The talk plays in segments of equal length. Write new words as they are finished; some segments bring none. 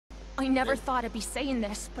I never thought I'd be saying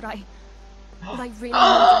this, but I really need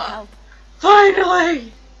your help.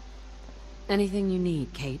 Finally! Anything you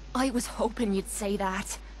need, Cait. I was hoping you'd say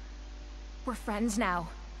that. We're friends now,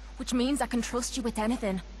 which means I can trust you with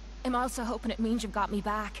anything. I'm also hoping it means you've got me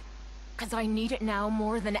back, 'cause I need it now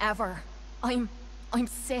more than ever. I'm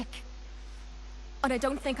sick. And I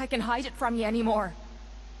don't think I can hide it from you anymore.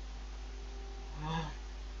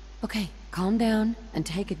 Okay, calm down and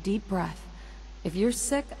take a deep breath. If you're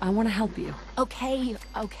sick, I want to help you. Okay.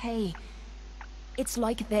 It's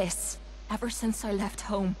like this. Ever since I left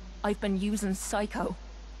home, I've been using Psycho.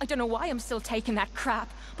 I don't know why I'm still taking that crap,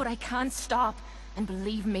 but I can't stop. And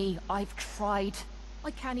believe me, I've tried. I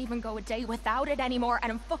can't even go a day without it anymore,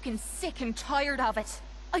 and I'm fucking sick and tired of it.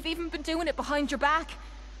 I've even been doing it behind your back.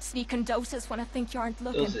 Sneaking doses when I think you aren't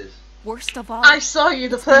looking. Doses. Worst of all, I saw you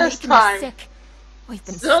the it's been first making me time. sick. I've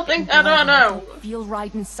been Still spitting think I blood don't and I know. don't feel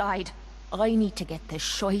right inside. I need to get this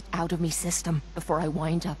shite out of me system before I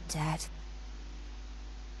wind up dead.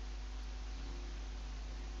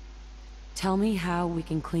 Tell me how we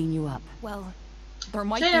can clean you up. Well, there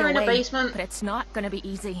might Say be they're a in a way, basement. but it's not gonna be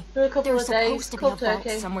easy. For a couple There's of days, supposed to be a cold vault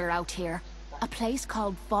turkey. somewhere out here. A place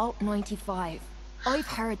called Vault 95. I've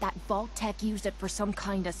heard that Vault Tech used it for some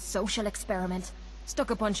kind of social experiment. Stuck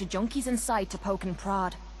a bunch of junkies inside to poke and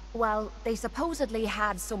prod. Well, they supposedly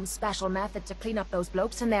had some special method to clean up those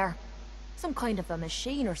blokes in there. Some kind of a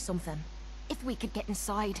machine or something. If we could get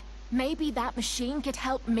inside, maybe that machine could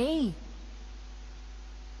help me.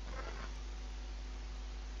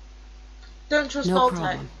 Don't trust No Voltec.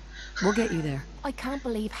 problem. We'll get you there. I can't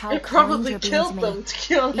believe how It kind probably you're being killed to them me, to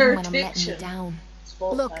kill even their when I'm letting you addiction. down. It's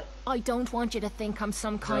Voltec. Look, I don't want you to think I'm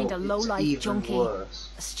some kind of low-life junkie. Worse.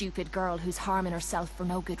 A stupid girl who's harming herself for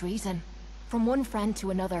no good reason. From one friend to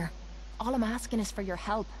another. All I'm asking is for your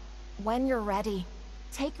help. When you're ready,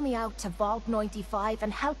 take me out to Vault 95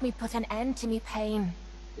 and help me put an end to me pain.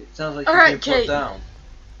 It sounds like Alright, you've been put Cait. down.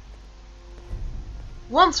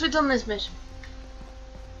 Once we've done this mission.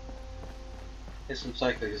 Here's some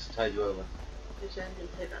Psycho just to tide you over. I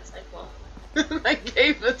didn't take that cycle off. I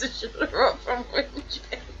gave her to shut her up from whinging.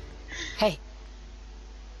 Hey,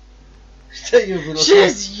 Tell you over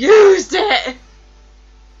She's used it!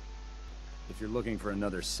 If you're looking for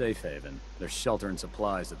another safe haven, there's shelter and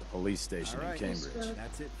supplies at the police station in Cambridge.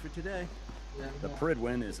 That's it for today. The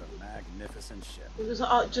Pridwin is a magnificent ship. It was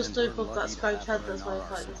just And we're above that lucky to spout have her head, that's in why I our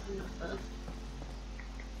thought it was arsenal. enough.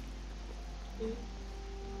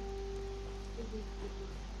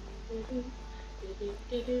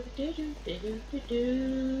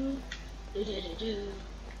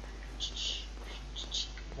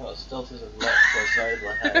 Well, stealth is a lot closer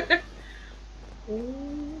my head.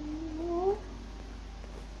 Ooh.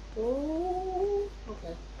 Ooh.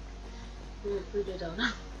 Okay. We did on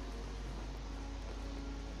now.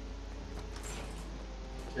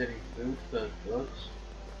 Saving food for drugs.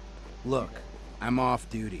 Look, I'm off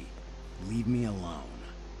duty. Leave me alone.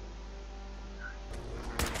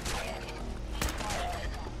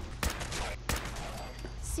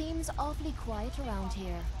 Seems awfully quiet around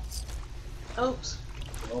here. Oops.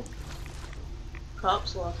 Oh,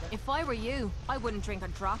 Cops water. If I were you, I wouldn't drink a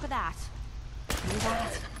drop of that. Do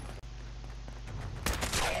that.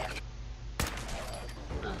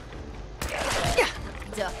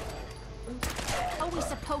 Duh. How are we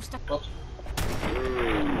supposed to... what?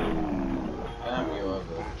 Damn you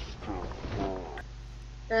over.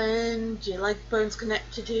 And your leg bone's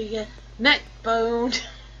connected to your neck bone.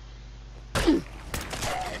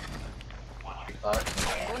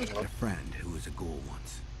 A friend who was a ghoul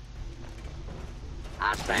once.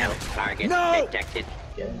 Hostile target No! detected.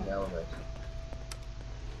 Get in the elevator.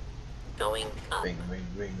 Going up. Ring, ring,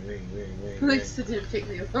 ring, ring, ring, ring, At ring. least I didn't pick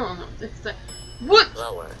the other one up this time. What?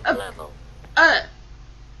 Lower Uh, level. I'm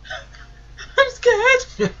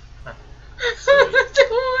scared. I don't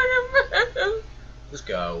want to move. Just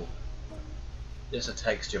go. It's a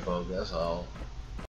texture bug, that's all.